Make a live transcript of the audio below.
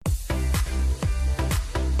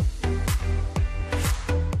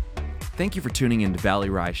Thank you for tuning in to Valley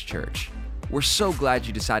Rise Church. We're so glad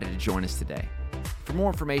you decided to join us today. For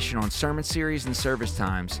more information on sermon series and service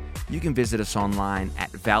times, you can visit us online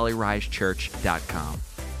at valleyrisechurch.com.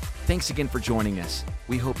 Thanks again for joining us.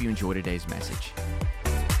 We hope you enjoy today's message.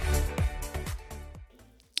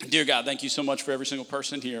 Dear God, thank you so much for every single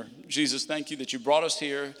person here. Jesus, thank you that you brought us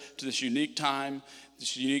here to this unique time,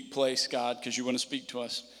 this unique place, God, because you want to speak to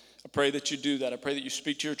us. I pray that you do that. I pray that you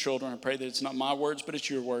speak to your children. I pray that it's not my words, but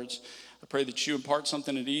it's your words. I pray that you impart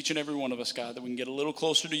something into each and every one of us, God, that we can get a little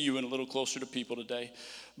closer to you and a little closer to people today.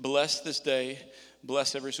 Bless this day.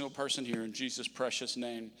 Bless every single person here in Jesus' precious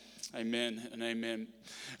name. Amen and amen.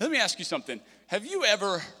 Let me ask you something. Have you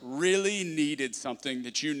ever really needed something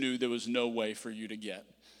that you knew there was no way for you to get?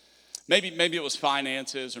 Maybe it was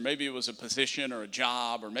finances, or maybe it was a position or a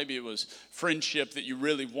job, or maybe it was friendship that you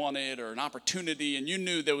really wanted, or an opportunity, and you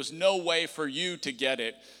knew there was no way for you to get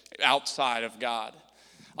it outside of God.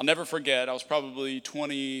 I'll never forget, I was probably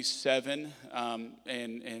 27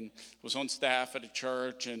 and was on staff at a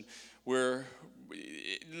church, and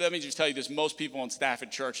let me just tell you this, most people on staff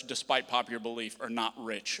at church, despite popular belief, are not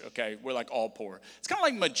rich, okay? We're like all poor. It's kind of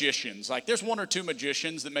like magicians. Like there's one or two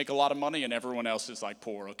magicians that make a lot of money and everyone else is like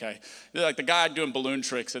poor, okay? They're like the guy doing balloon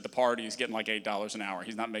tricks at the party is getting like $8 an hour.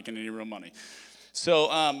 He's not making any real money. So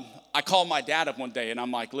I called my dad up one day and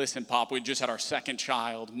I'm like, listen, Pop, we just had our second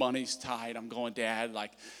child. Money's tight. I'm going, Dad,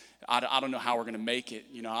 like, I don't know how we're going to make it.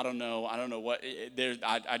 You know, I don't know what,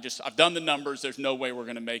 I've done the numbers. There's no way we're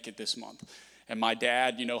going to make it this month. And my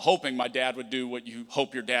dad, hoping my dad would do what you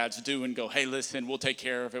hope your dads do and go, hey, listen, we'll take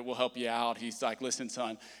care of it. We'll help you out. He's like, listen,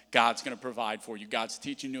 son, God's going to provide for you. God's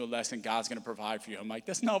teaching you a lesson. God's going to provide for you. I'm like,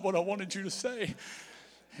 that's not what I wanted you to say.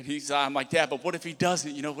 And I'm like, Dad, but what if he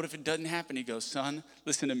doesn't? What if it doesn't happen? He goes, son,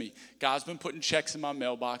 listen to me. God's been putting checks in my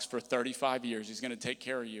mailbox for 35 years. He's going to take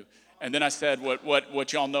care of you. And then I said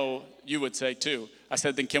what y'all know you would say too. I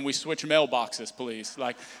said, then can we switch mailboxes, please?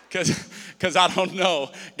 Like, because I don't know.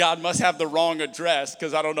 God must have the wrong address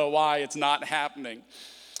because I don't know why it's not happening.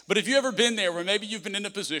 But if you ever been there where maybe you've been in a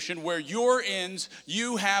position where your ends,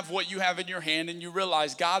 you have what you have in your hand and you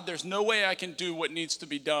realize, God, there's no way I can do what needs to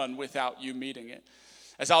be done without you meeting it.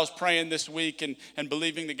 As I was praying this week and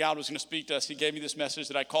believing that God was going to speak to us, he gave me this message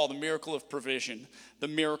that I call the miracle of provision. The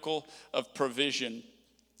miracle of provision.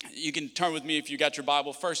 You can turn with me if you got your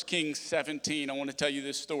Bible. 1 Kings 17. I want to tell you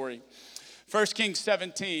this story. 1 Kings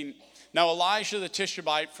 17. Now Elijah the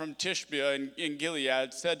Tishbite from Tishbe in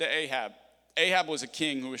Gilead said to Ahab. Ahab was a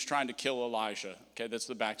king who was trying to kill Elijah. Okay, that's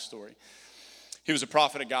the backstory. He was a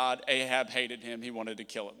prophet of God. Ahab hated him. He wanted to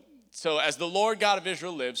kill him. So as the Lord God of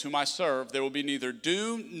Israel lives, whom I serve, there will be neither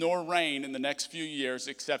dew nor rain in the next few years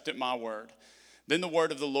except at my word. Then the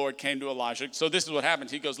word of the Lord came to Elijah. So this is what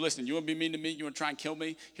happens. He goes, listen, you want to be mean to me? You want to try and kill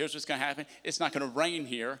me? Here's what's going to happen. It's not going to rain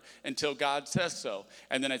here until God says so.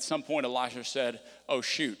 And then at some point, Elijah said, oh,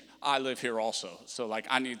 shoot, I live here also. So like,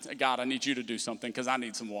 I need you to do something because I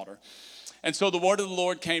need some water. And so the word of the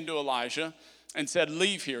Lord came to Elijah and said,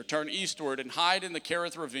 leave here, turn eastward and hide in the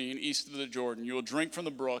Kerith ravine east of the Jordan. You will drink from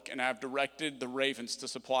the brook, and I have directed the ravens to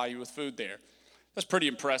supply you with food there. That's pretty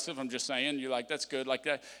impressive. I'm just saying. You're like, that's good. Like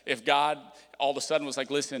that. If God all of a sudden was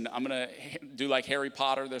like, listen, I'm going to do like Harry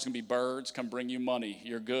Potter. There's going to be birds come bring you money.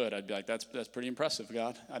 You're good. I'd be like, that's pretty impressive,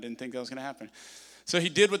 God. I didn't think that was going to happen. So he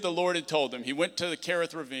did what the Lord had told him. He went to the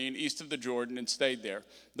Kerith ravine east of the Jordan and stayed there.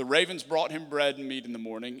 The ravens brought him bread and meat in the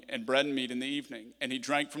morning and bread and meat in the evening, and he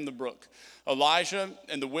drank from the brook. Elijah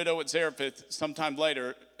and the widow at Zarephath, sometime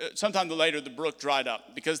later, the brook dried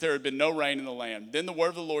up because there had been no rain in the land. Then the word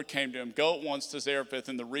of the Lord came to him, go at once to Zarephath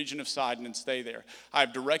in the region of Sidon and stay there. I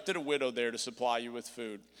have directed a widow there to supply you with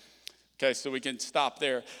food. Okay, so we can stop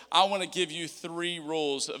there. I want to give you 3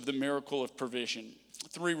 rules of the miracle of provision.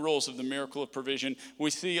 3 rules of the miracle of provision. We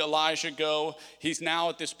see Elijah go. He's now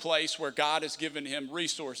at this place where God has given him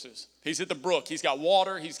resources. He's at the brook. He's got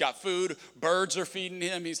water. He's got food. Birds are feeding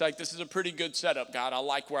him. He's like, this is a pretty good setup, God. I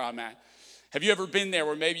like where I'm at. Have you ever been there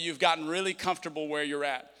where maybe you've gotten really comfortable where you're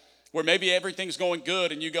at? Where maybe everything's going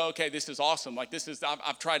good and you go, okay, this is awesome. Like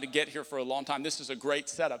I've tried to get here for a long time. This is a great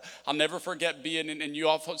setup. I'll never forget being in, and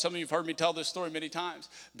some of you have heard me tell this story many times,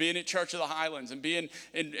 being at Church of the Highlands and being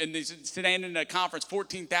standing in a conference,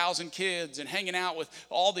 14,000 kids and hanging out with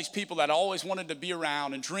all these people that I always wanted to be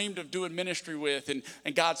around and dreamed of doing ministry with.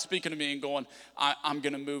 And God speaking to me and going, I'm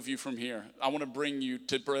going to move you from here. I want to bring you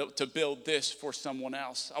to build this for someone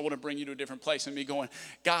else. I want to bring you to a different place. And me going,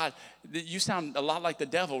 God, you sound a lot like the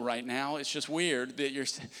devil right now. It's just weird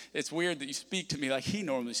that it's weird that you speak to me like he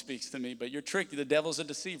normally speaks to me, but you're tricky. The devil's a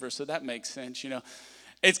deceiver, so that makes sense,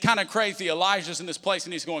 It's kind of crazy. Elijah's in this place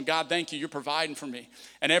and he's going, God, thank you. You're providing for me.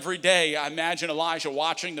 And every day I imagine Elijah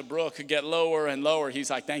watching the brook get lower and lower.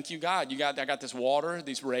 He's like, thank you, God. I got this water,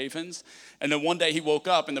 these ravens. And then one day he woke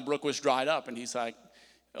up and the brook was dried up. And he's like,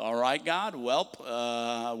 all right, God, well,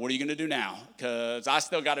 what are you going to do now? Because I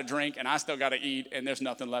still got to drink and I still got to eat and there's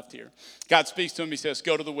nothing left here. God speaks to him. He says,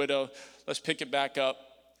 go to the widow. Let's pick it back up.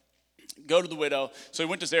 Go to the widow. So he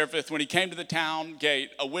went to Zarephath. When he came to the town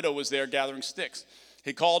gate, a widow was there gathering sticks.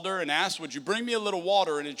 He called her and asked, would you bring me a little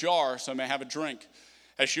water in a jar so I may have a drink?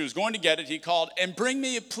 As she was going to get it, he called, and bring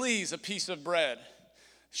me, please, a piece of bread.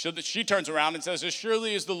 So that she turns around and says, as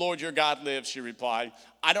surely as the Lord your God lives, she replied,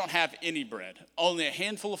 I don't have any bread, only a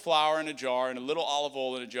handful of flour in a jar and a little olive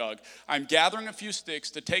oil in a jug. I'm gathering a few sticks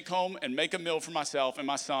to take home and make a meal for myself and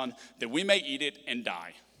my son that we may eat it and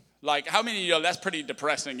die. Like, how many of you know that's pretty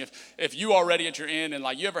depressing? If you already at your end and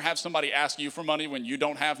like you ever have somebody ask you for money when you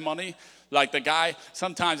don't have money? Like the guy,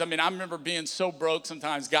 sometimes, I remember being so broke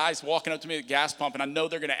sometimes, guys walking up to me at the gas pump and I know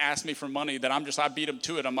they're gonna ask me for money that I beat them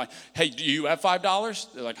to it. I'm like, hey, do you have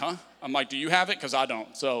 $5? They're like, huh? I'm like, do you have it? Because I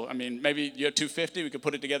don't. So, maybe you have $250, we could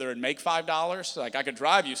put it together and make $5. Like I could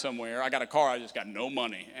drive you somewhere. I got a car, I just got no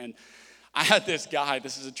money. And I had this guy,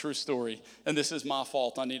 this is a true story, and this is my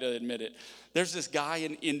fault, I need to admit it. There's this guy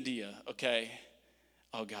in India, okay?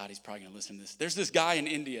 Oh God, he's probably gonna listen to this. There's this guy in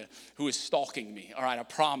India who is stalking me, all right, I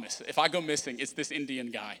promise. If I go missing, it's this Indian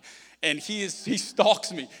guy. And he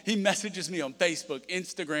stalks me. He messages me on Facebook,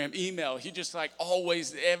 Instagram, email. He just like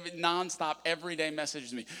always, nonstop, every day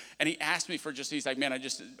messages me. And he asked me for he's like, man,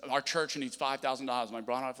 our church needs $5,000. I'm like,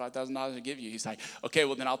 bro, I don't have $5,000 to give you. He's like, okay,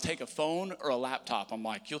 well then I'll take a phone or a laptop. I'm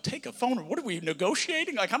like, you'll take a phone? Or what are we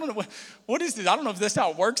negotiating? Like, I don't know, what is this? I don't know if this is how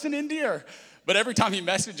it works in India but every time he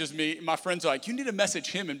messages me, my friends are like, you need to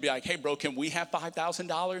message him and be like, hey bro, can we have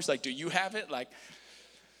 $5,000? Like, do you have it? Like,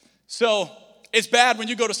 so it's bad when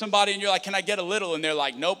you go to somebody and you're like, can I get a little? And they're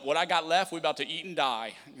like, nope, what I got left, we're about to eat and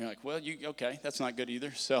die. And you're like, well, okay, that's not good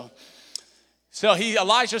either. So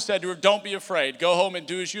Elijah said to her, don't be afraid. Go home and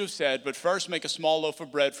do as you have said, but first make a small loaf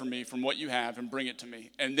of bread for me from what you have and bring it to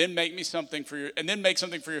me. And then make something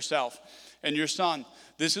for yourself and your son.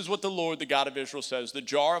 This is what the Lord, the God of Israel says. The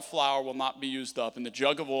jar of flour will not be used up and the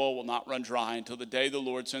jug of oil will not run dry until the day the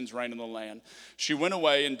Lord sends rain on the land. She went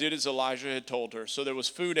away and did as Elijah had told her. So there was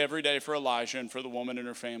food every day for Elijah and for the woman and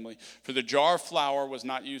her family. For the jar of flour was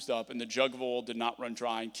not used up and the jug of oil did not run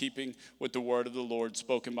dry, in keeping with the word of the Lord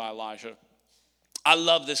spoken by Elijah. I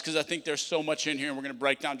love this because I think there's so much in here and we're going to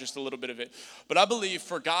break down just a little bit of it. But I believe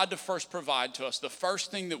for God to first provide to us, the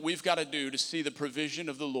first thing that we've got to do to see the provision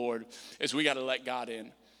of the Lord is we got to let God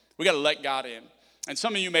in. We got to let God in. And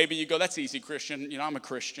some of you maybe you go, that's easy, Christian. I'm a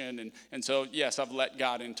Christian. And so, yes, I've let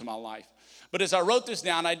God into my life. But as I wrote this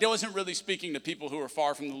down, I wasn't really speaking to people who are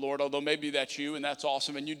far from the Lord, although maybe that's you and that's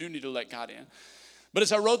awesome and you do need to let God in. But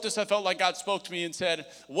as I wrote this, I felt like God spoke to me and said,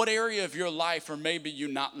 what area of your life are maybe you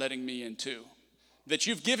not letting me into? That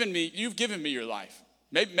you've given me your life.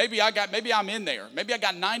 Maybe I'm in there. Maybe I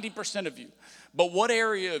got 90% of you. But what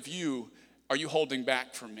area of you are you holding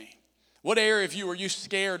back from me? What area of you are you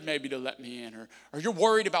scared maybe to let me in? Or you're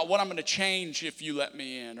worried about what I'm going to change if you let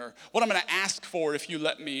me in? Or what I'm going to ask for if you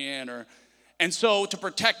let me in? And so to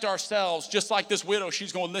protect ourselves, just like this widow,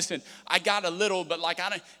 she's going, listen, I got a little, but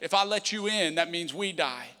if I let you in, that means we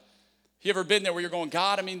die. You ever been there where you're going,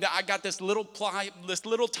 God, I got this little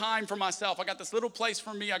time for myself. I got this little place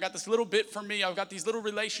for me. I got this little bit for me. I've got these little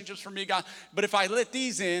relationships for me, God. But if I let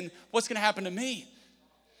these in, what's going to happen to me?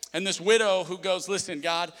 And this widow who goes, listen,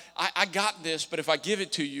 God, I got this, but if I give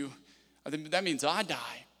it to you, that means I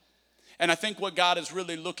die. And I think what God is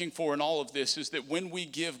really looking for in all of this is that when we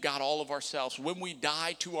give God all of ourselves, when we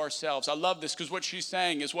die to ourselves, I love this because what she's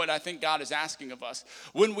saying is what I think God is asking of us.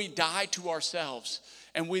 When we die to ourselves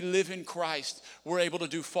and we live in Christ, we're able to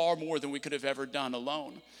do far more than we could have ever done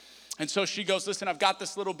alone. And so she goes, listen, I've got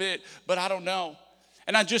this little bit, but I don't know.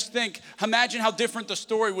 And I just think, imagine how different the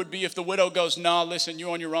story would be if the widow goes, no, listen,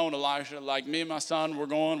 you're on your own, Elijah. Like me and my son,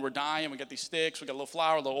 we're dying. We got these sticks, we got a little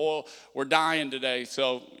flour, a little oil. We're dying today,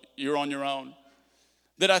 so you're on your own.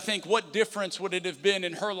 That I think, what difference would it have been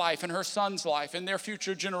in her life, in her son's life, in their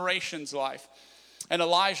future generation's life? And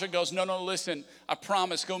Elijah goes, no, listen, I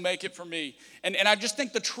promise, go make it for me. And I just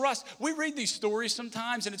think the trust, we read these stories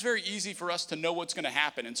sometimes, and it's very easy for us to know what's going to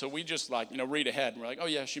happen. And so we just read ahead. And we're like, oh,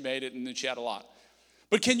 yeah, she made it, and then she had a lot.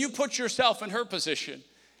 But can you put yourself in her position?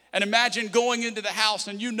 And imagine going into the house,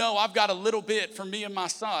 and I've got a little bit for me and my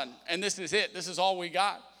son, and this is it. This is all we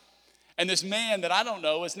got. And this man that I don't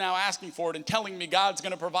know is now asking for it and telling me God's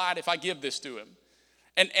going to provide if I give this to him.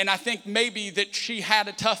 And I think maybe that she had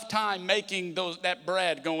a tough time making that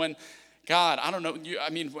bread, going, God, I don't know.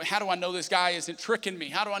 How do I know this guy isn't tricking me?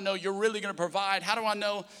 How do I know you're really going to provide? How do I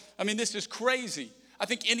know? This is crazy. I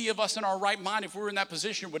think any of us in our right mind, if we were in that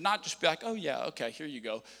position, would not just be like, oh yeah, okay, here you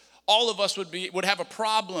go. All of us would have a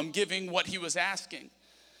problem giving what he was asking.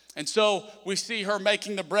 And so we see her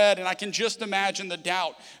making the bread, and I can just imagine the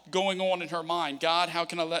doubt going on in her mind. God, how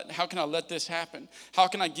can I let this happen? How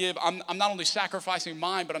can I give? I'm not only sacrificing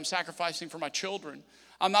mine, but I'm sacrificing for my children.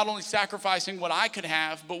 I'm not only sacrificing what I could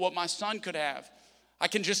have, but what my son could have. I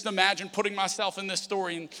can just imagine putting myself in this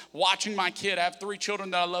story and watching my kid. I have 3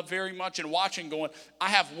 children that I love very much, and watching going, I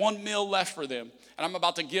have 1 meal left for them, and I'm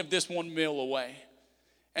about to give this 1 meal away.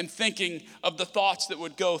 And thinking of the thoughts that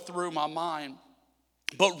would go through my mind.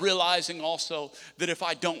 But realizing also that if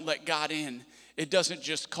I don't let God in, it doesn't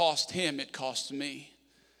just cost him, it costs me.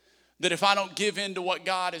 That if I don't give in to what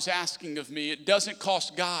God is asking of me, it doesn't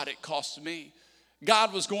cost God, it costs me.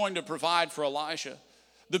 God was going to provide for Elijah.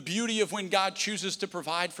 The beauty of when God chooses to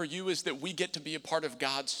provide for you is that we get to be a part of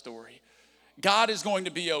God's story. God is going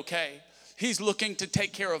to be okay. He's looking to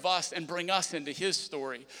take care of us and bring us into his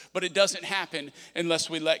story. But it doesn't happen unless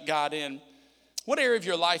we let God in. What area of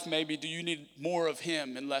your life maybe do you need more of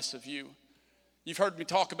him and less of you? You've heard me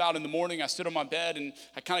talk about in the morning, I sit on my bed and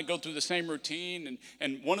I kind of go through the same routine.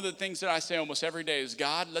 And one of the things that I say almost every day is,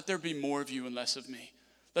 God, let there be more of you and less of me.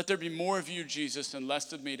 Let there be more of you, Jesus, and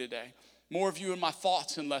less of me today. More of you in my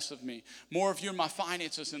thoughts and less of me. More of you in my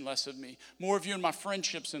finances and less of me. More of you in my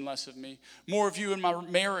friendships and less of me. More of you in my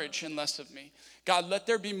marriage and less of me. God, let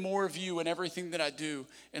there be more of you in everything that I do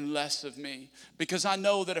and less of me. Because I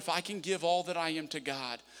know that if I can give all that I am to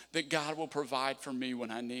God, that God will provide for me when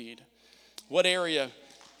I need. What area?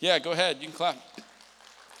 Yeah, go ahead. You can clap.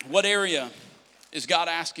 What area is God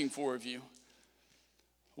asking for of you?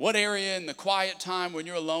 What area in the quiet time when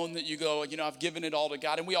you're alone that you go, I've given it all to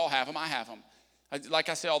God? And we all have them. I have them. Like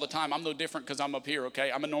I say all the time, I'm no different because I'm up here,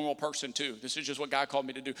 okay? I'm a normal person too. This is just what God called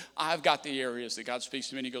me to do. I've got the areas that God speaks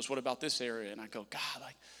to me and he goes, what about this area? And I go, God,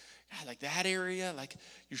 like that area? Like,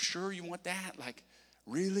 you sure you want that? Like,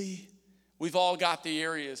 really? We've all got the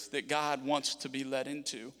areas that God wants to be led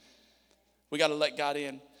into. We got to let God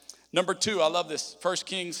in. Number 2, I love this. 1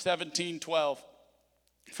 Kings 17:12.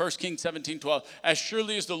 1 Kings 17:12. As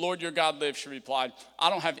surely as the Lord your God lives, she replied, I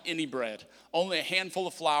don't have any bread, only a handful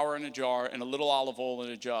of flour in a jar and a little olive oil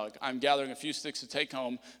in a jug. I'm gathering a few sticks to take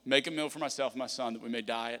home, make a meal for myself and my son that we may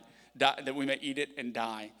that we may eat it and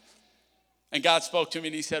die. And God spoke to me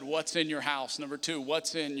and he said, what's in your house? Number 2,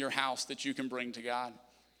 what's in your house that you can bring to God?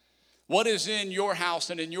 What is in your house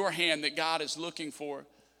and in your hand that God is looking for?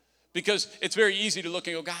 Because it's very easy to look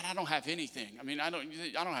and go, God, I don't have anything. I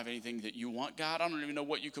don't have anything that you want, God. I don't even know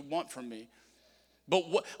what you could want from me. But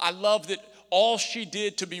I love that all she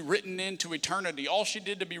did to be written into eternity, all she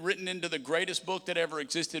did to be written into the greatest book that ever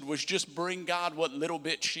existed was just bring God what little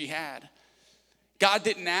bit she had. God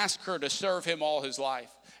didn't ask her to serve him all his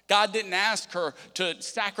life. God didn't ask her to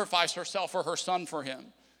sacrifice herself or her son for him.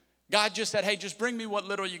 God just said, hey, just bring me what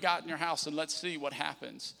little you got in your house and let's see what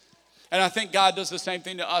happens. And I think God does the same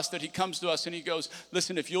thing to us, that he comes to us and he goes,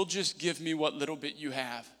 listen, if you'll just give me what little bit you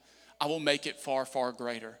have, I will make it far, far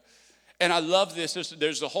greater. And I love this. This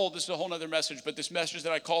is a whole other message, but this message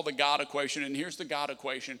that I call the God equation. And here's the God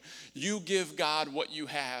equation. You give God what you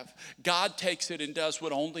have. God takes it and does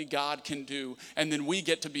what only God can do. And then we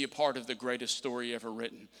get to be a part of the greatest story ever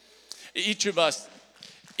written. Each of us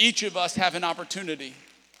have an opportunity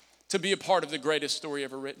to be a part of the greatest story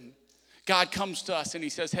ever written. God comes to us and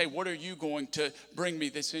he says, hey, what are you going to bring me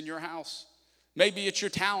that's in your house? Maybe it's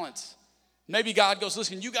your talents. Maybe God goes,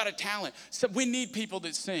 listen, you got a talent. So we need people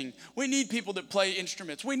that sing. We need people that play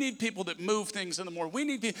instruments. We need people that move things in the morning.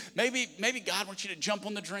 Maybe God wants you to jump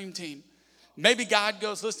on the dream team. Maybe God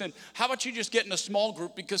goes, listen, how about you just get in a small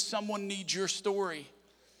group because someone needs your story.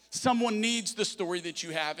 Someone needs the story that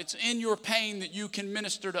you have. It's in your pain that you can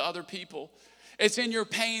minister to other people. It's in your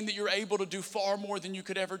pain that you're able to do far more than you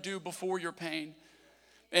could ever do before your pain.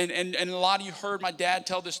 And a lot of you heard my dad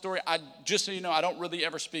tell this story. Just so you know, I don't really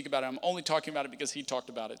ever speak about it. I'm only talking about it because he talked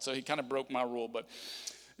about it. So he kind of broke my rule. But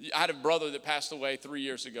I had a brother that passed away 3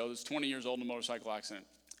 years ago. He was 20 years old in a motorcycle accident.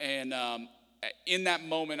 And in that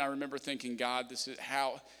moment, I remember thinking, God, this is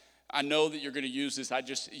how I know that you're going to use this. I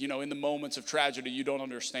just, in the moments of tragedy, you don't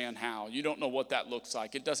understand how. You don't know what that looks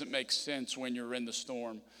like. It doesn't make sense when you're in the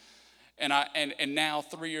storm. And now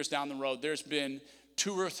 3 years down the road, there's been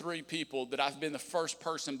 2 or 3 people that I've been the first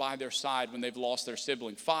person by their side when they've lost their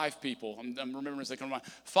sibling. 5 people. I'm remembering as they come to mind.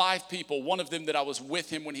 5 people. One of them that I was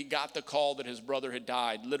with him when he got the call that his brother had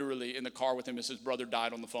died, literally in the car with him as his brother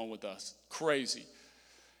died on the phone with us. Crazy.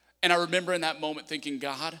 And I remember in that moment thinking,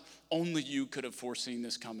 God, only you could have foreseen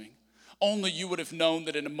this coming. only you would have known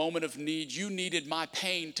that in a moment of need, you needed my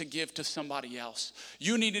pain to give to somebody else.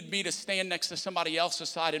 You needed me to stand next to somebody else's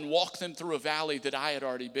side and walk them through a valley that I had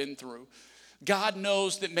already been through. God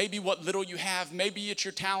knows that maybe what little you have, maybe it's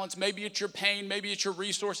your talents, maybe it's your pain, maybe it's your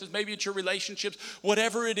resources, maybe it's your relationships,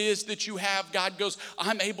 whatever it is that you have, God goes,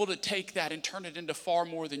 I'm able to take that and turn it into far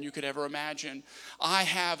more than you could ever imagine. I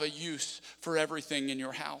have a use for everything in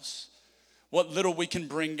your house. What little we can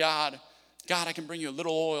bring God, I can bring you a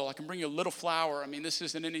little oil, I can bring you a little flour. I mean, this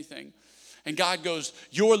isn't anything. And God goes,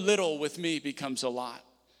 your little with me becomes a lot.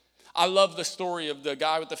 I love the story of the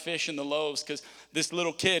guy with the fish and the loaves, because this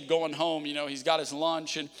little kid going home, he's got his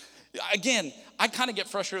lunch. And again, I kind of get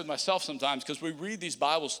frustrated with myself sometimes because we read these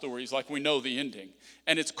Bible stories like we know the ending.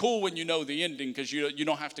 And it's cool when you know the ending because you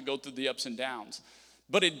don't have to go through the ups and downs.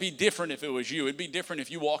 But it'd be different if it was you. It'd be different if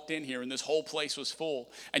you walked in here and this whole place was full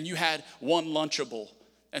and you had one Lunchable.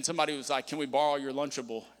 And somebody was like, can we borrow your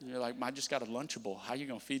Lunchable? And you're like, I just got a Lunchable. How are you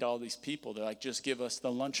going to feed all these people? They're like, just give us the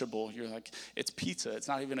Lunchable. You're like, it's pizza. It's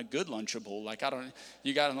not even a good Lunchable. Like,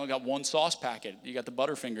 you got one sauce packet. You got the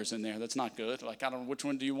Butterfingers in there. That's not good. Like, I don't know, which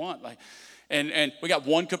one do you want? Like, and we got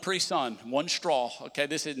one Capri Sun, one straw. Okay,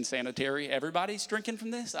 this isn't sanitary. Everybody's drinking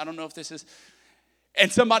from this? I don't know if this is. And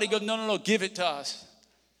somebody goes, no, give it to us.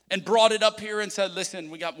 And brought it up here and said, listen,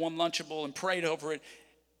 we got one Lunchable, and prayed over it.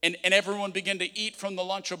 And everyone began to eat from the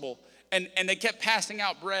Lunchable. And they kept passing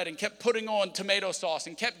out bread and kept putting on tomato sauce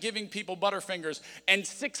and kept giving people Butterfingers. And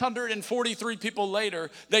 643 people later,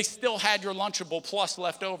 they still had your Lunchable plus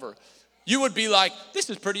left over. You would be like, this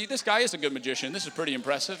guy is a good magician. This is pretty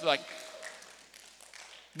impressive. Like,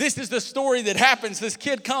 this is the story that happens. This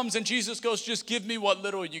kid comes and Jesus goes, just give me what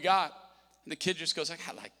little you got. And the kid just goes, I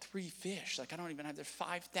got like 3 fish. Like, I don't even have, there's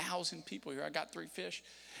 5,000 people here. I got 3 fish.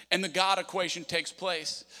 And the God equation takes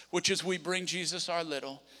place, which is we bring Jesus our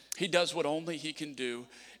little. He does what only he can do,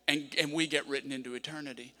 and we get written into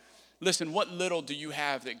eternity. Listen, what little do you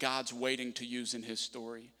have that God's waiting to use in his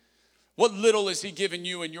story? What little is he giving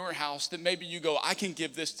you in your house that maybe you go, I can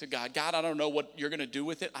give this to God. God, I don't know what you're going to do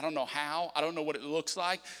with it. I don't know how. I don't know what it looks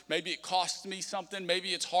like. Maybe it costs me something. Maybe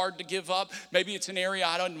it's hard to give up. Maybe it's an area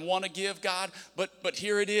I don't want to give, God. But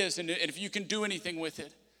here it is, and if you can do anything with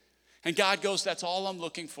it. And God goes, that's all I'm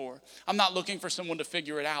looking for. I'm not looking for someone to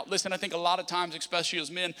figure it out. Listen, I think a lot of times, especially as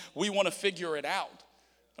men, we want to figure it out.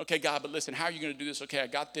 Okay, God, but listen, how are you going to do this? Okay, I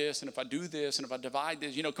got this, and if I do this, and if I divide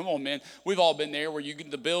this, come on, man. We've all been there where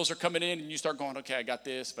the bills are coming in, and you start going, okay, I got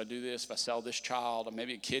this. If I do this, if I sell this child, or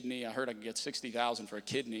maybe a kidney. I heard I could get $60,000 for a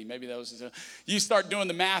kidney. Maybe that was. You start doing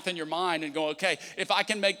the math in your mind and go, okay, if I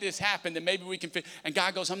can make this happen, then maybe we can fit. And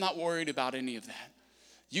God goes, I'm not worried about any of that.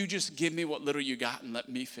 You just give me what little you got and let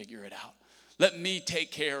me figure it out. Let me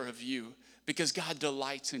take care of you, because God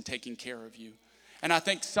delights in taking care of you. And I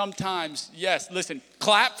think sometimes, yes, listen,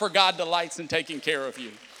 clap for God delights in taking care of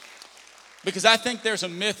you. Because I think there's a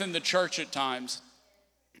myth in the church at times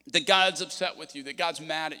that God's upset with you, that God's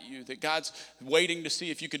mad at you, that God's waiting to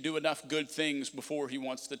see if you could do enough good things before he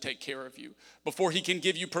wants to take care of you. Before he can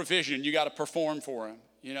give you provision, you got to perform for him.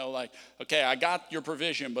 Okay, I got your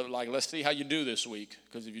provision, but let's see how you do this week.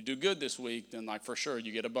 Because if you do good this week, then for sure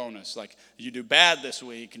you get a bonus. You do bad this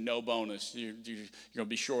week, no bonus. You're going to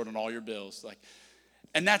be short on all your bills.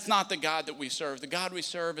 And that's not the God that we serve. The God we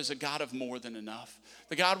serve is a God of more than enough.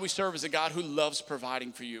 The God we serve is a God who loves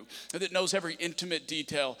providing for you, and that knows every intimate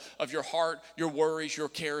detail of your heart, your worries, your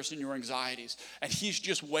cares, and your anxieties. And he's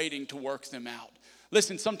just waiting to work them out.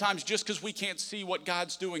 Listen, sometimes just because we can't see what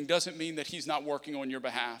God's doing doesn't mean that he's not working on your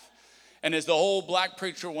behalf. And as the old black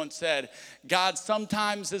preacher once said, God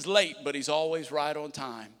sometimes is late, but he's always right on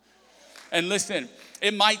time. And listen,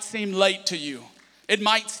 it might seem late to you. It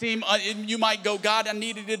might seem, you might go, God, I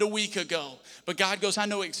needed it a week ago. But God goes, I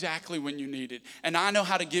know exactly when you need it. And I know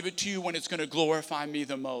how to give it to you when it's going to glorify me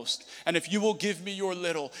the most. And if you will give me your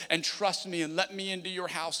little and trust me and let me into your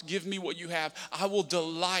house, give me what you have, I will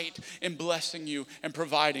delight in blessing you and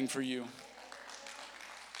providing for you.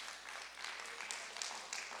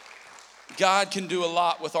 God can do a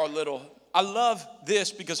lot with our little. I love this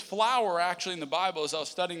because flour actually in the Bible, as I was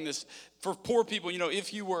studying this, for poor people,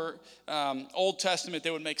 if you were Old Testament,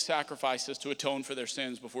 they would make sacrifices to atone for their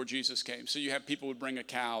sins before Jesus came. So you have people would bring a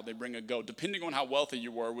cow, they bring a goat. Depending on how wealthy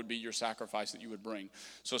you were would be your sacrifice that you would bring.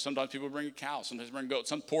 So sometimes people would bring a cow, sometimes bring a goat.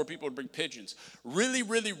 Some poor people would bring pigeons. Really,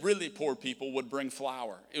 really, really poor people would bring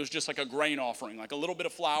flour. It was just like a grain offering, like a little bit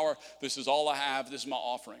of flour. This is all I have. This is my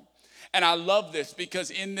offering. And I love this because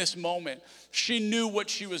in this moment, she knew what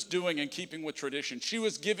she was doing in keeping with tradition. She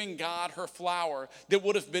was giving God her flour that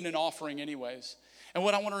would have been an offering anyways. And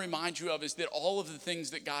what I want to remind you of is that all of the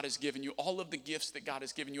things that God has given you, all of the gifts that God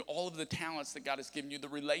has given you, all of the talents that God has given you, the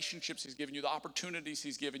relationships he's given you, the opportunities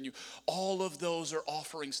he's given you, all of those are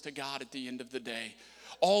offerings to God at the end of the day.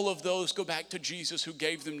 All of those go back to Jesus, who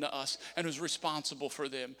gave them to us and was responsible for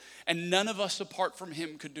them. And none of us apart from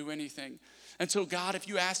him could do anything. And so, God, if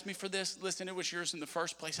you asked me for this, listen, it was yours in the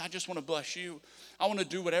first place. I just want to bless you. I want to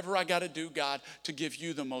do whatever I got to do, God, to give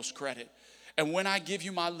you the most credit. And when I give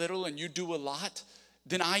you my little and you do a lot,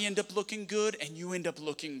 then I end up looking good and you end up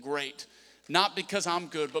looking great. Not because I'm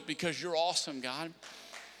good, but because you're awesome, God.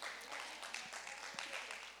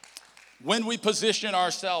 When we position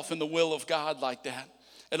ourselves in the will of God like that,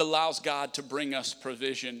 it allows God to bring us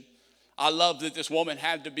provision. I love that this woman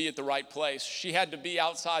had to be at the right place. She had to be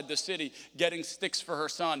outside the city getting sticks for her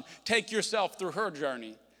son. Take yourself through her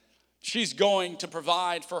journey. She's going to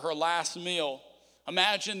provide for her last meal.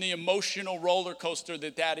 Imagine the emotional roller coaster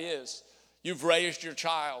that is. You've raised your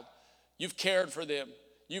child. You've cared for them.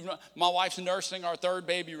 My wife's nursing our third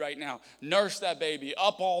baby right now. Nurse that baby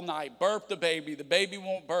up all night. Burp the baby. The baby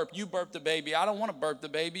won't burp. You burp the baby. I don't want to burp the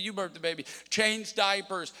baby. You burp the baby. Change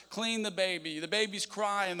diapers. Clean the baby. The baby's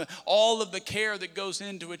crying. All of the care that goes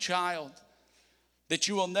into a child that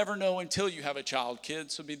you will never know until you have a child,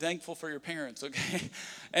 kids. So be thankful for your parents, okay?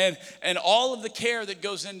 And all of the care that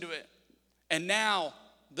goes into it. And now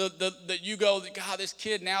you go, God, this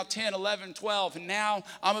kid now 10, 11, 12, and now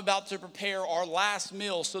I'm about to prepare our last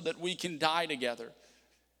meal so that we can die together.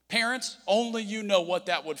 Parents, only you know what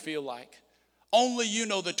that would feel like. Only you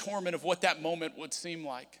know the torment of what that moment would seem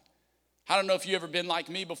like. I don't know if you ever been like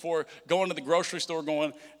me before, going to the grocery store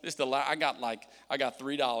going, I got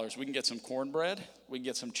 $3. We can get some cornbread. We can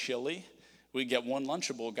get some chili. We can get one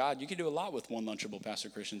Lunchable. God, you can do a lot with one Lunchable, Pastor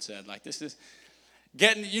Christian said. Like, this is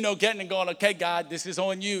getting and going, okay, God, this is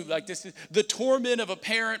on you. Like, this is the torment of a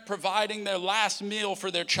parent providing their last meal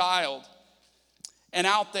for their child. And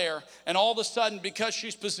out there, and all of a sudden, because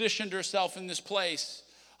she's positioned herself in this place,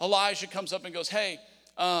 Elijah comes up and goes, hey,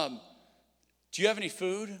 do you have any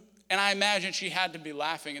food? And I imagine she had to be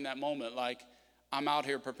laughing in that moment, like, I'm out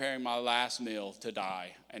here preparing my last meal to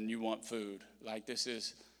die, and you want food. Like, this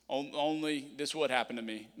is what happened to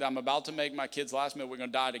me. I'm about to make my kid's last meal. We're going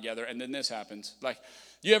to die together, and then this happens. Like,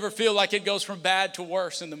 you ever feel like it goes from bad to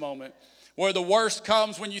worse in the moment? Where the worst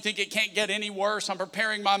comes when you think it can't get any worse. I'm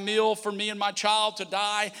preparing my meal for me and my child to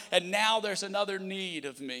die, and now there's another need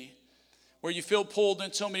of me. Where you feel pulled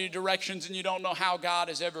in so many directions and you don't know how God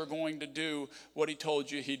is ever going to do what he told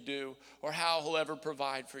you he'd do or how he'll ever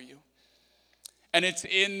provide for you. And it's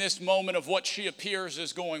in this moment of what she appears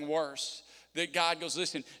is going worse that God goes,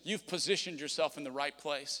 listen, you've positioned yourself in the right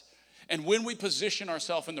place. And when we position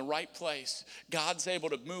ourselves in the right place, God's able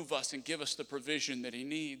to move us and give us the provision that he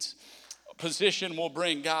needs. Position will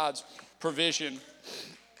bring God's provision.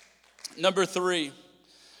 Number 3.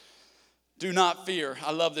 Do not fear.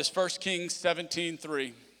 I love this. 1 Kings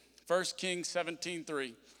 17:3. 1 Kings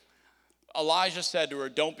 17:3. Elijah said to her,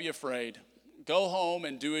 don't be afraid. Go home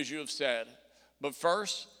and do as you have said. But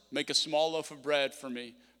first, make a small loaf of bread for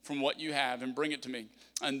me from what you have and bring it to me.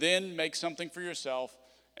 And then make something for yourself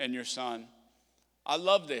and your son. I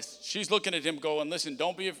love this. She's looking at him going, listen,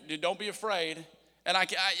 don't be afraid. And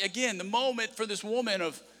again, the moment for this woman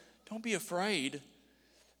of, don't be afraid.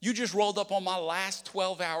 You just rolled up on my last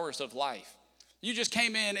 12 hours of life. You just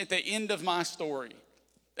came in at the end of my story.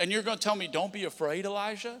 And you're going to tell me, don't be afraid,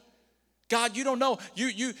 Elijah? God, you don't know.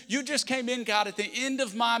 You just came in, God, at the end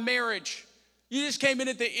of my marriage. You just came in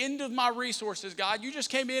at the end of my resources, God. You just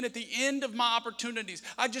came in at the end of my opportunities.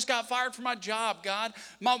 I just got fired from my job, God.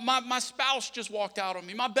 My spouse just walked out on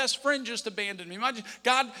me. My best friend just abandoned me.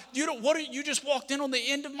 God, you just walked in on the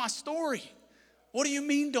end of my story. What do you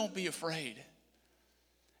mean, don't be afraid?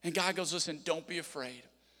 And God goes, listen, don't be afraid.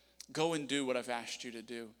 Go and do what I've asked you to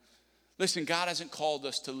do. Listen, God hasn't called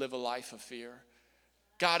us to live a life of fear.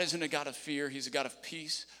 God isn't a God of fear. He's a God of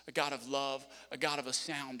peace, a God of love, a God of a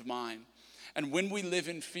sound mind. And when we live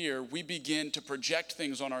in fear, we begin to project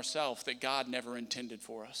things on ourselves that God never intended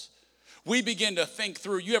for us. We begin to think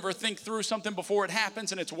through. You ever think through something before it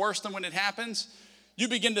happens and it's worse than when it happens? You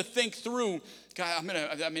begin to think through, God, I'm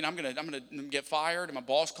gonna get fired. And my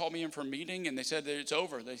boss called me in for a meeting and they said that it's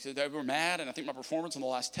over. They said they were mad and I think my performance on the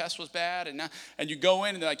last test was bad. And you go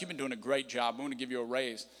in and they're like, you've been doing a great job. I'm gonna give you a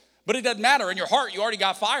raise. But it doesn't matter. In your heart, you already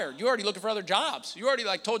got fired. You're already looking for other jobs. You already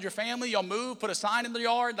told your family you'll move, put a sign in the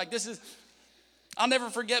yard. I'll never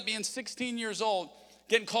forget being 16 years old,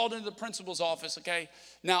 getting called into the principal's office, okay?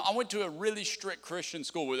 Now, I went to a really strict Christian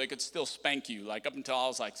school where they could still spank you, up until I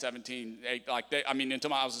was 17,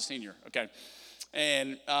 until I was a senior, okay?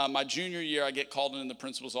 And my junior year, I get called in the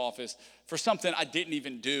principal's office for something I didn't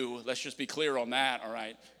even do. Let's just be clear on that, all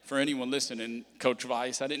right? For anyone listening, Coach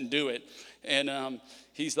Weiss, I didn't do it. And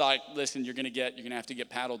he's like, listen, you're gonna have to get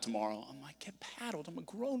paddled tomorrow. I'm like, get paddled? I'm a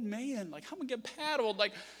grown man. Like, how am I gonna get paddled?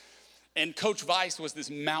 Like, and Coach Weiss was this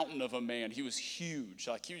mountain of a man. He was huge.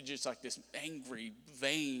 Like, he was just like this angry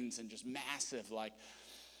veins and just massive. Like,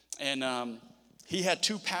 and he had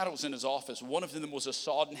 2 paddles in his office. One of them was a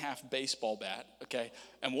sawed-in-half baseball bat, okay?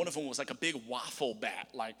 And one of them was like a big waffle bat.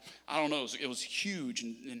 Like, I don't know, it was huge.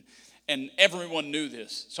 And everyone knew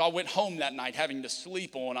this. So I went home that night having to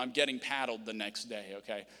sleep on, I'm getting paddled the next day,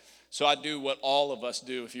 okay? So I do what all of us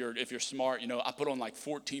do if you're smart. You know, I put on like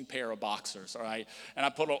 14 pair of boxers, all right? And I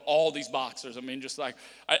put on all these boxers. I mean, just like,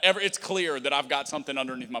 it's clear that I've got something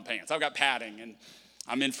underneath my pants. I've got padding. And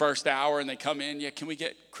I'm in first hour, and they come in. Yeah, can we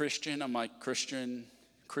get Christian? I'm like, Christian,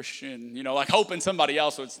 you know, like hoping somebody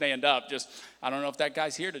else would stand up. Just, I don't know if that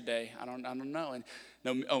guy's here today. I don't know. And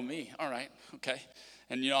no, oh, me. All right, okay.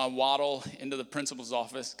 And, you know, I waddle into the principal's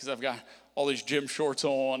office because I've got all these gym shorts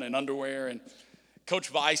on and underwear. And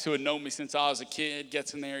Coach Weiss, who had known me since I was a kid,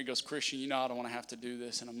 gets in there. He goes, Christian, you know I don't want to have to do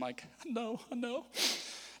this. And I'm like, I know.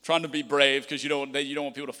 Trying to be brave because you don't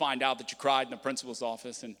want people to find out that you cried in the principal's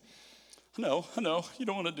office. And I know, you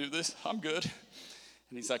don't want to do this. I'm good. And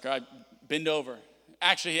he's like, all right, bend over.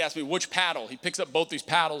 Actually, he asked me, which paddle? He picks up both these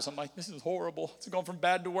paddles. I'm like, this is horrible. It's going from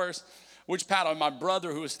bad to worse. Which paddle? And my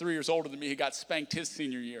brother, who was 3 years older than me, he got spanked his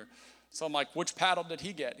senior year. So I'm like, which paddle did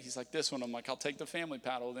he get? He's like, this one. I'm like, I'll take the family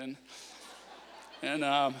paddle then.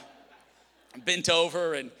 And bent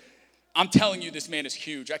over, and I'm telling you, this man is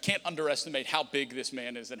huge. I can't underestimate how big this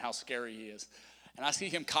man is and how scary he is. And I see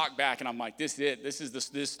him cock back, and I'm like, this is it.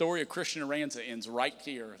 This story of Christian Aranza ends right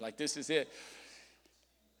here. Like, this is it.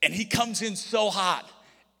 And he comes in so hot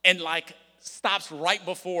and, like, stops right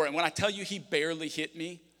before. And when I tell you he barely hit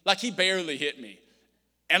me,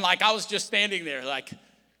 And, like, I was just standing there, like,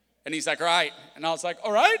 and he's like, all right. And I was like,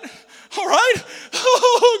 all right.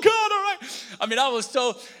 Oh, God, all right. I mean, I was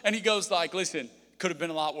so, and he goes like, listen, could have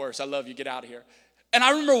been a lot worse. I love you. Get out of here. And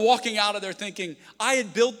I remember walking out of there thinking, I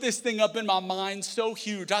had built this thing up in my mind so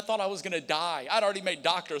huge. I thought I was going to die. I'd already made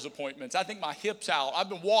doctor's appointments. I think my hip's out. I've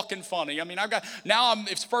been walking funny. I mean,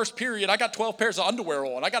 it's first period. I got 12 pairs of underwear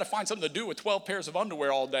on. I got to find something to do with 12 pairs of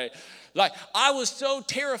underwear all day. Like, I was so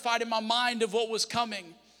terrified in my mind of what was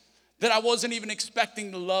coming that I wasn't even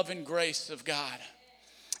expecting the love and grace of God.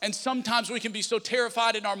 And sometimes we can be so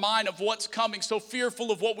terrified in our mind of what's coming, so fearful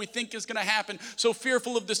of what we think is going to happen, so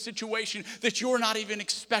fearful of the situation that you're not even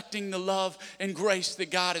expecting the love and grace that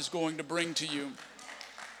God is going to bring to you.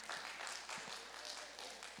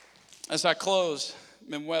 As I close,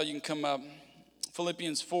 Manuel, you can come up.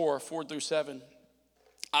 Philippians 4:4-7.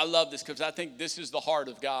 I love this because I think this is the heart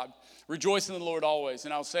of God. Rejoice in the Lord always.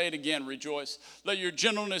 And I'll say it again, rejoice. Let your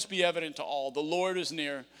gentleness be evident to all. The Lord is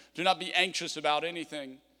near. Do not be anxious about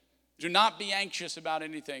anything. Do not be anxious about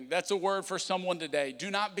anything. That's a word for someone today. Do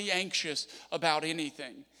not be anxious about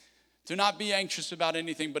anything. Do not be anxious about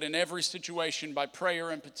anything, but in every situation, by prayer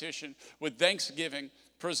and petition, with thanksgiving,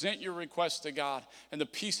 present your requests to God, and the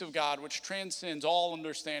peace of God, which transcends all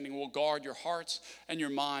understanding, will guard your hearts and your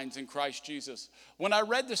minds in Christ Jesus. When I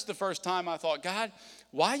read this the first time, I thought, God,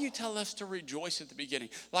 why you tell us to rejoice at the beginning?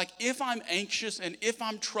 Like, if I'm anxious and if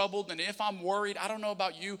I'm troubled and if I'm worried, I don't know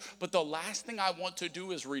about you, but the last thing I want to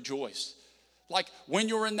do is rejoice. Like, when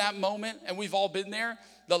you're in that moment, and we've all been there,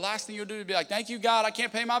 the last thing you'll do is be like, thank you, God, I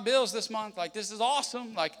can't pay my bills this month. Like, this is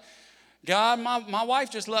awesome. Like, God, my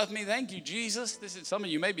wife just left me. Thank you, Jesus. Some of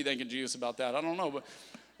you may be thanking Jesus about that. I don't know, but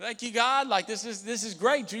thank you, God. Like, this is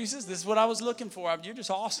great, Jesus. This is what I was looking for. You're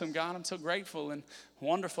just awesome, God. I'm so grateful and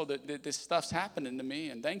wonderful that this stuff's happening to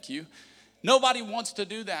me, and thank you. Nobody wants to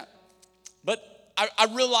do that. But I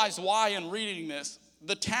realized why in reading this.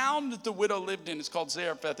 The town that the widow lived in is called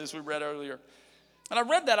Zarephath, as we read earlier. And I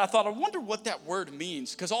read that, I thought, I wonder what that word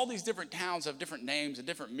means, because all these different towns have different names and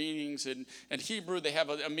different meanings. And in Hebrew, they have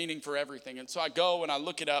a meaning for everything. And so I go and I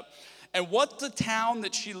look it up. And what the town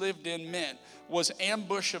that she lived in meant was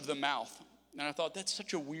ambush of the mouth. And I thought, that's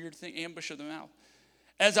such a weird thing, ambush of the mouth.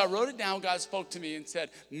 As I wrote it down, God spoke to me and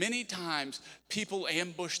said, many times people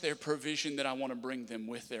ambush their provision that I want to bring them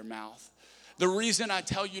with their mouth. The reason I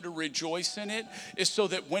tell you to rejoice in it is so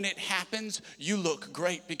that when it happens, you look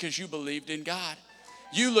great because you believed in God.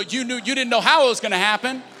 You didn't know how it was going to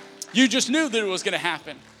happen. You just knew that it was going to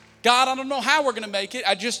happen. God, I don't know how we're going to make it.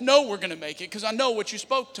 I just know we're going to make it because I know what you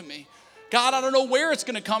spoke to me. God, I don't know where it's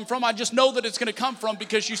going to come from. I just know that it's going to come from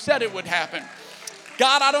because you said it would happen.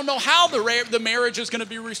 God, I don't know how the marriage is going to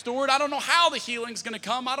be restored. I don't know how the healing is going to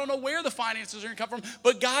come. I don't know where the finances are going to come from.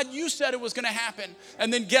 But God, you said it was going to happen.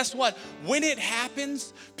 And then guess what? When it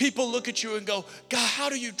happens, people look at you and go, God, how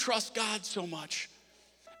do you trust God so much?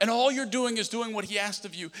 And all you're doing is doing what he asked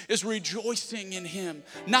of you, is rejoicing in him,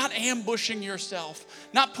 not ambushing yourself,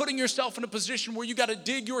 not putting yourself in a position where you got to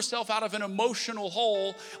dig yourself out of an emotional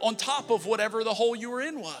hole on top of whatever the hole you were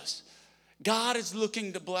in was. God is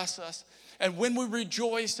looking to bless us. And when we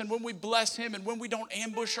rejoice and when we bless him and when we don't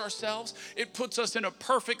ambush ourselves, it puts us in a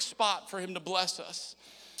perfect spot for him to bless us.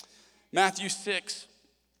 Matthew 6,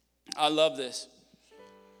 I love this.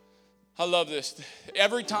 I love this.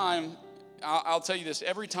 Every time, I'll tell you this,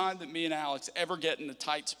 every time that me and Alex ever get in a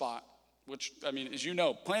tight spot, which, I mean, as you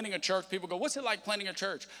know, planting a church, people go, what's it like planting a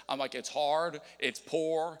church? I'm like, it's hard, it's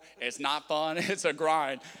poor, it's not fun, it's a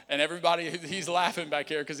grind. And everybody, he's laughing back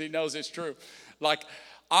here because he knows it's true. Like,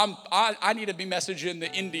 I need to be messaging the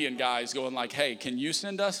Indian guys going like, hey, can you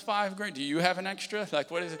send us $5,000? Do you have an extra? Like,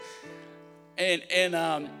 what is it?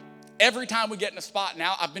 And every time we get in a spot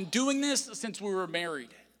now, I've been doing this since we were married.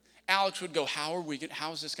 Alex would go, how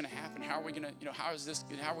is this going to happen? How are we going to, how are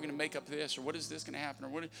we going to make up this? Or what is this going to happen?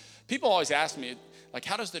 Or people always ask me, like,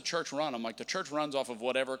 how does the church run? I'm like, the church runs off of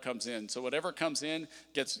whatever comes in. So whatever comes in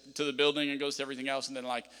gets to the building and goes to everything else. And then,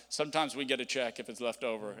 like, sometimes we get a check if it's left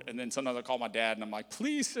over. And then sometimes I call my dad and I'm like,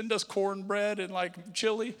 please send us cornbread and, like,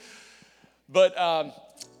 chili. But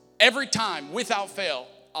every time, without fail,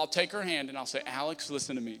 I'll take her hand and I'll say, Alex,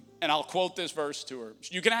 listen to me. And I'll quote this verse to her.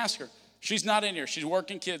 You can ask her. She's not in here. She's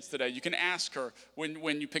working kids today. You can ask her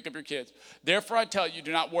when you pick up your kids. Therefore, I tell you,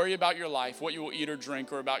 do not worry about your life, what you will eat or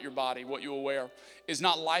drink, or about your body, what you will wear. Is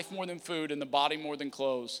not life more than food and the body more than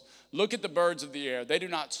clothes? Look at the birds of the air. They do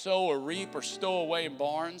not sow or reap or stow away in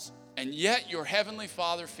barns, and yet your heavenly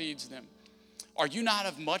Father feeds them. Are you not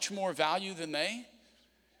of much more value than they?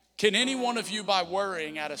 Can any one of you, by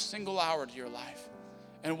worrying, add a single hour to your life?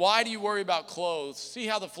 And why do you worry about clothes? See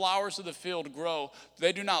how the flowers of the field grow.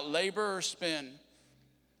 They do not labor or spin.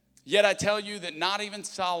 Yet I tell you that not even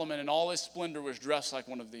Solomon in all his splendor was dressed like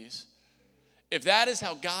one of these. If that is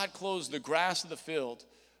how God clothes the grass of the field,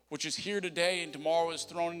 which is here today and tomorrow is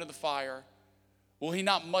thrown into the fire, will he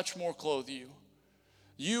not much more clothe you?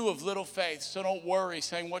 You of little faith, so don't worry,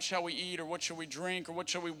 saying, what shall we eat, or what shall we drink, or what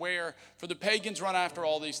shall we wear? For the pagans run after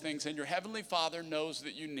all these things, and your heavenly Father knows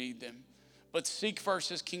that you need them. But seek first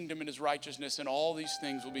his kingdom and his righteousness, and all these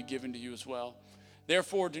things will be given to you as well.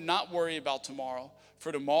 Therefore, do not worry about tomorrow,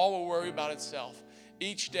 for tomorrow will worry about itself.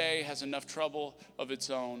 Each day has enough trouble of its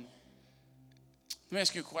own. Let me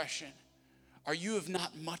ask you a question. Are you of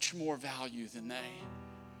not much more value than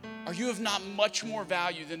they? Are you of not much more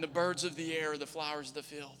value than the birds of the air or the flowers of the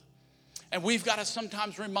field? And we've got to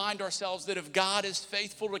sometimes remind ourselves that if God is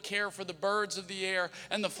faithful to care for the birds of the air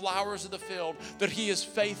and the flowers of the field, that he is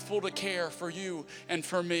faithful to care for you and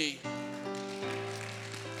for me.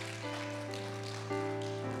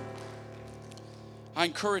 I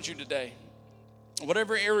encourage you today,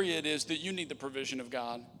 whatever area it is that you need the provision of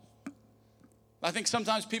God. I think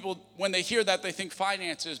sometimes people, when they hear that, they think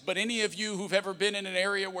finances. But any of you who've ever been in an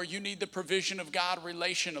area where you need the provision of God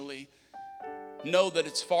relationally, know that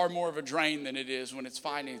it's far more of a drain than it is when it's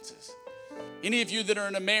finances. Any of you that are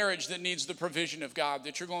in a marriage that needs the provision of God,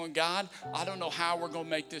 that you're going, God, I don't know how we're going to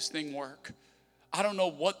make this thing work. I don't know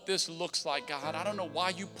what this looks like, God. I don't know why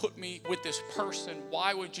you put me with this person.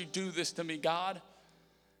 Why would you do this to me, God?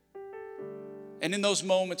 And in those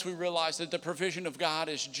moments, we realize that the provision of God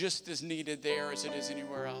is just as needed there as it is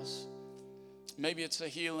anywhere else. Maybe it's a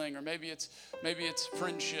healing, or maybe it's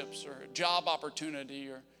friendships, or a job opportunity,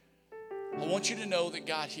 or I want you to know that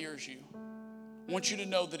God hears you. I want you to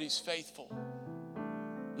know that he's faithful.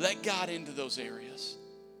 Let God into those areas.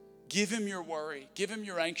 Give him your worry. Give him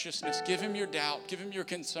your anxiousness. Give him your doubt. Give him your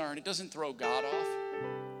concern. It doesn't throw God off.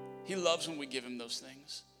 He loves when we give him those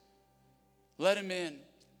things. Let him in.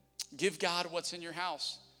 Give God what's in your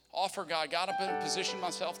house. Offer God, I've been positioned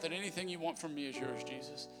myself that anything you want from me is yours,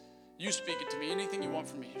 Jesus. You speak it to me. Anything you want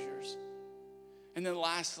from me is yours. And then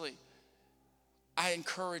lastly, I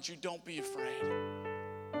encourage you, don't be afraid.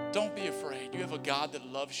 Don't be afraid. You have a God that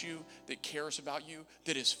loves you, that cares about you,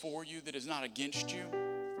 that is for you, that is not against you,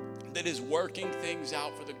 that is working things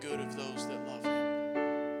out for the good of those that love him.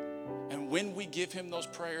 And when we give him those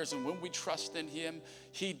prayers and when we trust in him,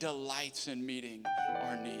 he delights in meeting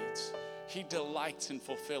our needs. He delights in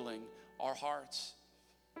fulfilling our hearts.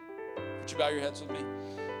 Would you bow your heads with me?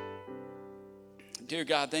 Dear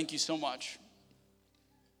God, thank you so much.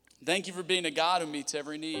 Thank you for being a God who meets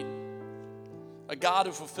every need, a God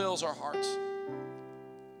who fulfills our hearts,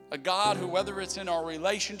 A God who, whether it's in our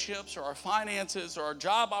relationships or our finances or our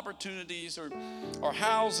job opportunities or our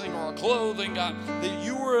housing or our clothing, God, that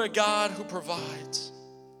you are a God who provides.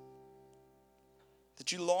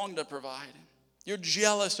 That you long to provide. You're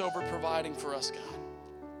jealous over providing for us, God.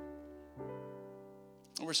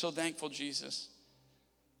 And we're so thankful, Jesus,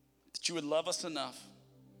 that you would love us enough,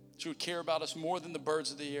 that you would care about us more than the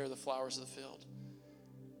birds of the air, the flowers of the field.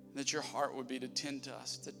 And that your heart would be to tend to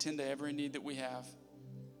us, to tend to every need that we have.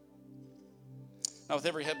 Now, with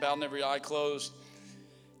every head bowed and every eye closed,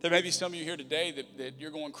 there may be some of you here today that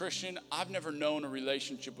you're going, Christian, I've never known a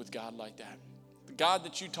relationship with God like that. The God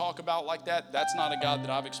that you talk about like that, that's not a God that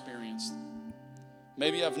I've experienced.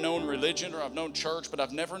 Maybe I've known religion or I've known church, but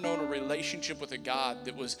I've never known a relationship with a God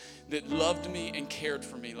that loved me and cared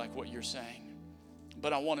for me like what you're saying.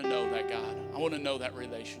 But I want to know that God. I want to know that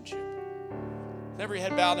relationship. With every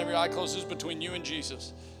head bowed and every eye closed, this is between you and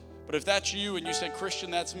Jesus. But if that's you and you say,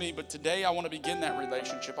 Christian, that's me, but today I want to begin that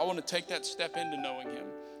relationship. I want to take that step into knowing him.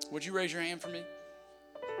 Would you raise your hand for me?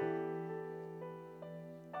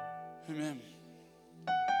 Amen.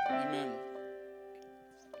 Amen.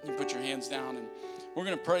 You put your hands down and we're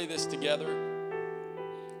going to pray this together.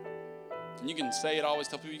 And you can say it, I always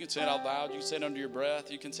tell people, you can say it out loud. You can say it under your breath.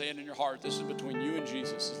 You can say it in your heart. This is between you and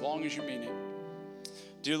Jesus, as long as you mean it.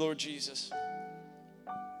 Dear Lord Jesus,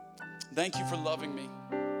 thank you for loving me.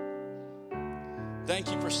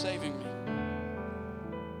 Thank you for saving me.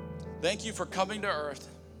 Thank you for coming to earth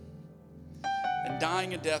and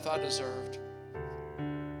dying a death I deserved,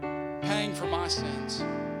 paying for my sins,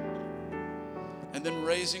 and then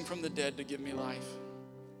raising from the dead to give me life,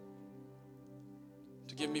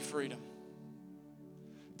 to give me freedom.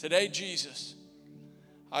 Today, Jesus,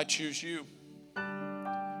 I choose you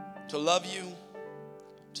to love you,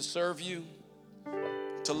 to serve you,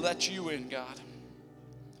 to let you in, God,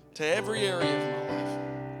 to every area of my life.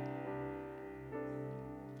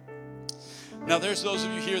 Now, there's those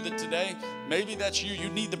of you here that today, maybe that's you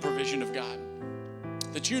need the provision of God.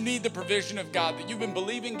 That you need the provision of God, that you've been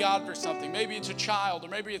believing God for something. Maybe it's a child, or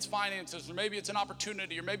maybe it's finances, or maybe it's an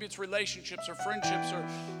opportunity, or maybe it's relationships or friendships, or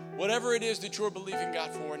whatever it is that you're believing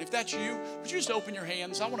God for. And if that's you, would you just open your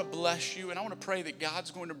hands? I want to bless you, and I want to pray that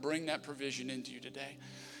God's going to bring that provision into you today.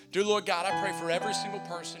 Dear Lord God, I pray for every single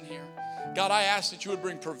person here. God, I ask that you would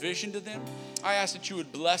bring provision to them. I ask that you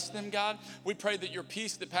would bless them, God. We pray that your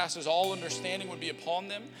peace that passes all understanding would be upon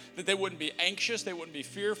them, that they wouldn't be anxious, they wouldn't be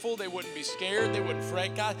fearful, they wouldn't be scared, they wouldn't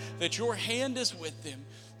fret, God, that your hand is with them,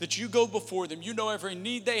 that you go before them. You know every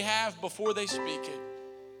need they have before they speak it.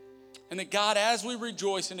 And that, God, as we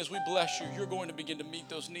rejoice and as we bless you, you're going to begin to meet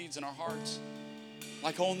those needs in our hearts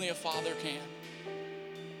like only a father can.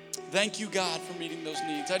 Thank you, God, for meeting those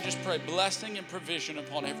needs. I just pray blessing and provision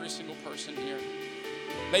upon every single person here.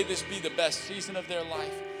 May this be the best season of their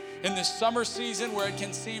life. In this summer season where it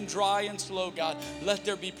can seem dry and slow, God, let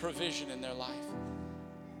there be provision in their life.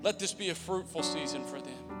 Let this be a fruitful season for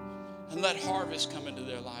them. And let harvest come into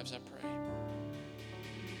their lives, I pray.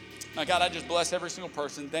 Now, God, I just bless every single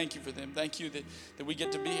person. Thank you for them. Thank you that we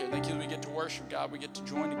get to be here. Thank you that we get to worship, God. We get to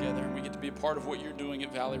join together, and we get to be a part of what you're doing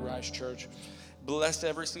at Valley Rise Church. Bless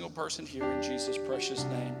every single person here in Jesus' precious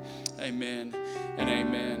name. Amen and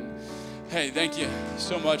amen. Hey, thank you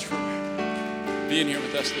so much for being here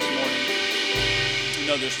with us this morning. You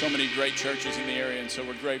know, there's so many great churches in the area, and so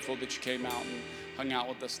we're grateful that you came out and hung out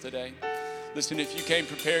with us today. Listen, if you came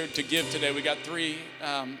prepared to give today, we got three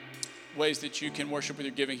ways that you can worship with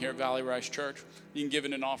your giving here at Valley Rise Church. You can give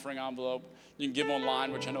in an offering envelope. You can give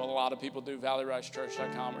online, which I know a lot of people do,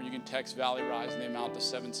 valleyrisechurch.com, or you can text Valley Rise and the amount to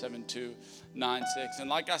 77296. And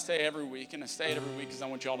like I say every week, and I say it every week because I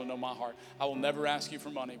want y'all to know my heart, I will never ask you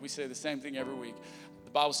for money. We say the same thing every week.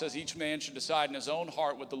 The Bible says each man should decide in his own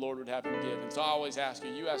heart what the Lord would have him give. And so I always ask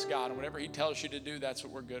you ask God, and whatever he tells you to do, that's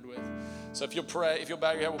what we're good with. So if you'll pray, if you'll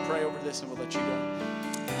bow your head, we'll pray over this and we'll let you go.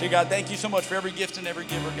 Dear God, thank you so much for every gift and every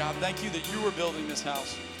giver, God. Thank you that you are building this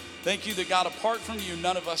house. Thank you that, God, apart from you,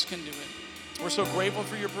 none of us can do it. We're so grateful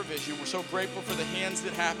for your provision. We're so grateful for the hands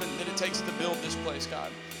that it takes to build this place,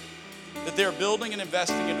 God. That they're building and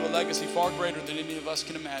investing into a legacy far greater than any of us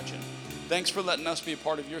can imagine. Thanks for letting us be a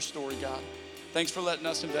part of your story, God. Thanks for letting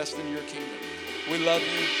us invest in your kingdom. We love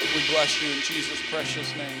you. We bless you in Jesus'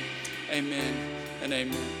 precious name. Amen and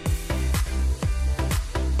amen.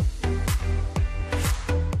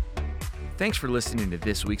 Thanks for listening to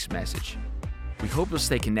this week's message. We hope you'll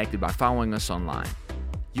stay connected by following us online.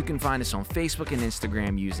 You can find us on Facebook and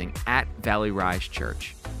Instagram using @Valley Rise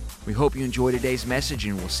Church. We hope you enjoy today's message,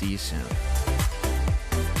 and we'll see you soon.